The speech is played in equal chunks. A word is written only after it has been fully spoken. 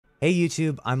Hey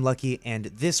YouTube, I'm Lucky, and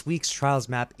this week's Trials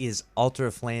map is Altar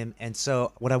of Flame, and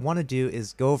so what I want to do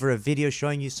is go over a video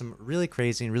showing you some really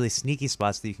crazy and really sneaky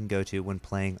spots that you can go to when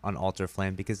playing on Altar of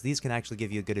Flame, because these can actually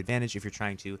give you a good advantage if you're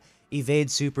trying to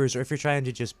evade supers, or if you're trying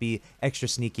to just be extra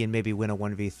sneaky and maybe win a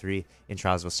 1v3 in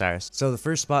Trials of Osiris. So the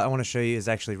first spot I want to show you is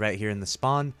actually right here in the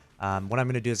spawn. What I'm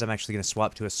going to do is I'm actually going to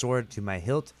swap to a sword to my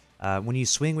hilt. When you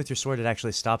swing with your sword, it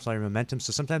actually stops all your momentum,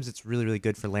 so sometimes it's really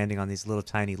good for landing on these little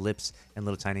tiny lips and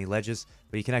little tiny ledges.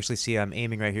 But you can actually see I'm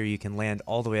aiming right here. You can land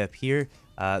all the way up here.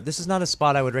 This is not a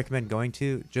spot I would recommend going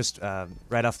to just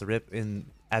right off the rip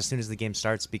as soon as the game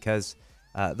starts, because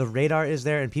the radar is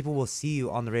there and people will see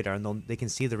you on the radar, and they can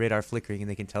see the radar flickering, and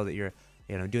they can tell that you're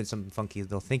doing something funky.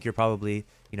 They'll think you're probably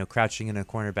crouching in a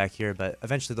corner back here, but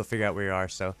eventually they'll figure out where you are.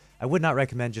 So I would not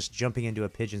recommend just jumping into a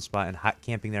pigeon spot and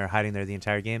camping there or hiding there the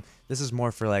entire game. This is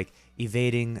more for like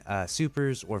evading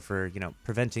supers, or for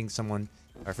preventing someone,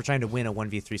 or for trying to win a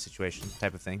 1v3 situation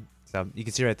type of thing. So you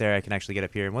can see right there I can actually get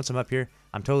up here, and once I'm up here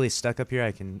I'm totally stuck up here.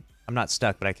 I'm not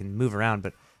stuck, but I can move around,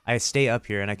 but I stay up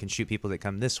here and I can shoot people that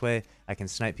come this way. I can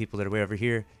snipe people that are way over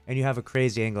here, and you have a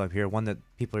crazy angle up here, one that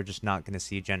people are just not going to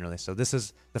see generally. So this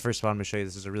is the first spot I'm going to show you.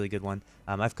 This is a really good one.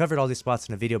 I've covered all these spots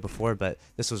in a video before, but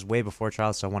this was way before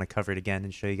Trials, so I want to cover it again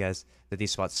and show you guys that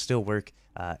these spots still work,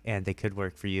 and they could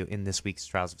work for you in this week's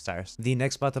Trials of Osiris. The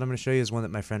next spot that I'm going to show you is one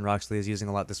that my friend Roxley is using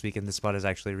a lot this week, and this spot is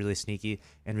actually really sneaky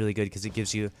and really good because it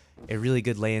gives you a really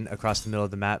good lane across the middle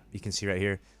of the map. You can see right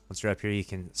here. Once you're up here, you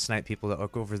can snipe people that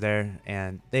look over there,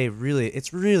 and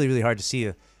it's really hard to see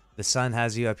you. The sun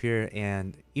has you up here,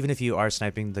 and even if you are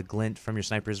sniping, the glint from your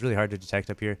sniper is really hard to detect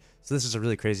up here. So this is a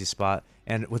really crazy spot.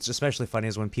 And what's especially funny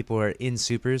is when people are in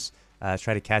supers,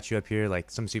 try to catch you up here.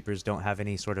 Like, some supers don't have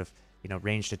any sort of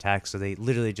ranged attack, so they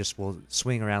literally just will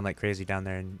swing around like crazy down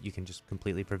there, and you can just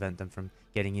completely prevent them from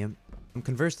getting you.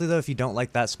 Conversely though, if you don't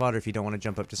like that spot, or if you don't want to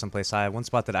jump up to someplace high, one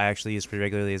spot that I actually use pretty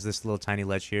regularly is this little tiny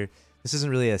ledge here. This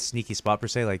isn't really a sneaky spot per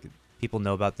se, like people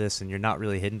know about this and you're not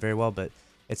really hidden very well, but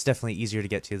it's definitely easier to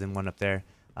get to than one up there.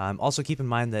 Also keep in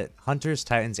mind that Hunters,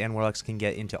 Titans, and Warlocks can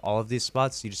get into all of these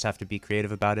spots. You just have to be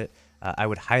creative about it. I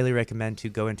would highly recommend to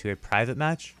go into a private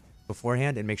match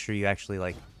beforehand and make sure you actually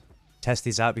like test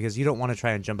these out, because you don't want to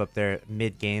try and jump up there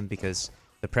mid-game, because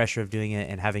the pressure of doing it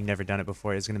and having never done it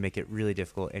before is going to make it really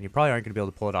difficult, and you probably aren't going to be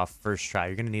able to pull it off first try.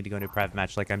 You're going to need to go into a private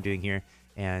match like I'm doing here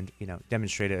and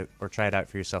demonstrate it or try it out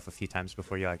for yourself a few times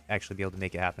before you actually be able to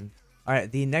make it happen. All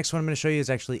right, the next one I'm going to show you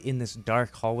is actually in this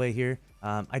dark hallway here.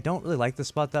 I don't really like this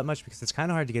spot that much because it's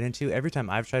kind of hard to get into. Every time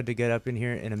I've tried to get up in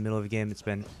here in the middle of a game, it's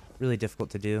been really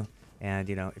difficult to do. And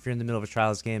if you're in the middle of a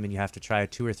Trials game and you have to try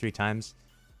 2 or 3 times,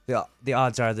 the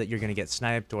odds are that you're going to get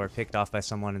sniped or picked off by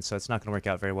someone, and so it's not going to work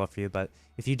out very well for you. But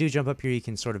if you do jump up here, you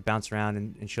can sort of bounce around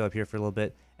and chill up here for a little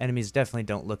bit. Enemies definitely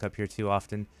don't look up here too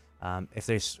often. If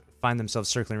they find themselves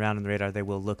circling around on the radar, they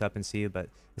will look up and see you, but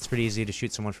it's pretty easy to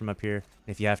shoot someone from up here. And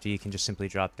if you have to, you can just simply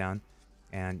drop down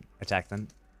and attack them.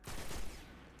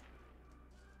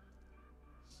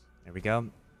 There we go.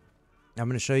 I'm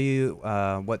going to show you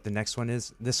what the next one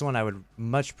is. This one I would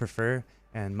much prefer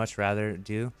and much rather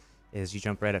do is you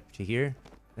jump right up to here.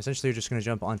 Essentially, you're just going to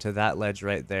jump onto that ledge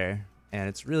right there, and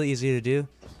it's really easy to do.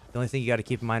 The only thing you got to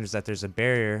keep in mind is that there's a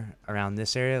barrier around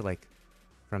this area, like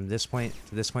from this point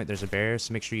to this point there's a barrier,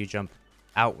 so make sure you jump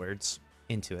outwards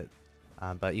into it.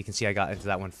 But you can see I got into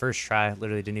that one first try.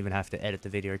 Literally didn't even have to edit the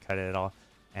video or cut it at all,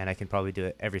 and I can probably do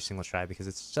it every single try because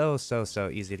it's so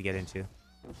easy to get into.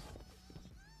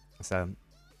 So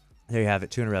there you have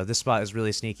it, 2 in a row. This spot is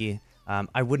really sneaky.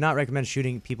 I would not recommend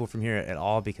shooting people from here at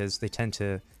all because they tend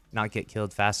to not get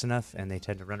killed fast enough, and they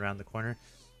tend to run around the corner.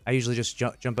 I usually just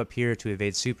jump up here to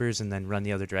evade supers and then run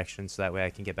the other direction, so that way I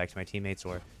can get back to my teammates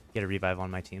or get a revive on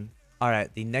my team.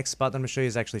 Alright, the next spot that I'm going to show you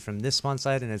is actually from this spawn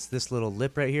side, and it's this little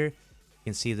lip right here. You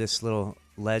can see this little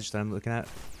ledge that I'm looking at.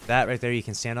 That right there you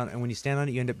can stand on, and when you stand on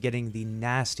it, you end up getting the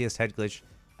nastiest head glitch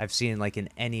I've seen like in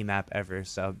any map ever.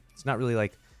 So it's not really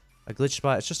like a glitch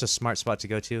spot, it's just a smart spot to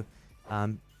go to.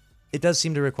 It does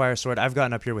seem to require a sword. I've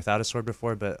gotten up here without a sword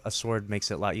before, but a sword makes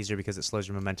it a lot easier because it slows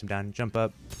your momentum down. You jump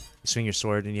up, you swing your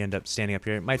sword, and you end up standing up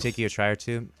here. It might take you a try or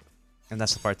two, and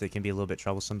that's the part that can be a little bit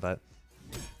troublesome, but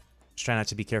just try not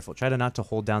to be careful. Try not to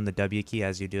hold down the W key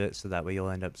as you do it, so that way you'll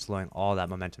end up slowing all that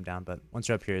momentum down. But once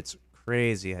you're up here, it's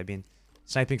crazy. I mean,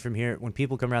 sniping from here, when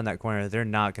people come around that corner, they're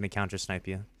not going to counter snipe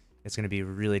you. It's going to be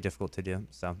really difficult to do.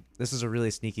 So this is a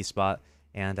really sneaky spot,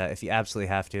 and if you absolutely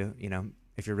have to,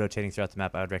 if you're rotating throughout the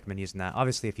map, I would recommend using that.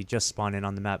 Obviously, if you just spawn in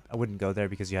on the map, I wouldn't go there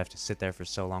because you have to sit there for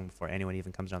so long before anyone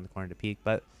even comes around the corner to peek,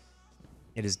 but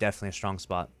it is definitely a strong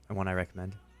spot and one I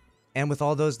recommend. And with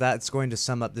all those, that's going to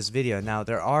sum up this video. Now,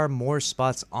 there are more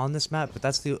spots on this map, but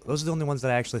those are the only ones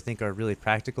that I actually think are really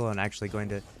practical and actually going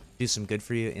to do some good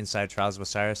for you inside Trials of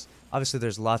Osiris. Obviously,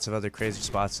 there's lots of other crazy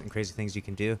spots and crazy things you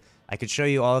can do. I could show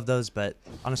you all of those, but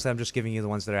honestly, I'm just giving you the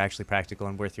ones that are actually practical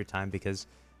and worth your time, because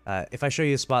if I show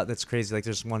you a spot that's crazy, like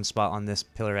there's one spot on this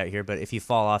pillar right here, but if you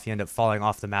fall off, you end up falling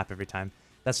off the map every time.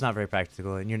 That's not very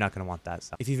practical, and you're not going to want that.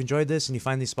 So if you've enjoyed this and you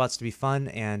find these spots to be fun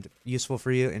and useful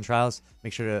for you in Trials,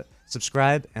 make sure to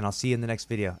subscribe, and I'll see you in the next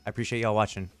video. I appreciate y'all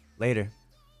watching. Later.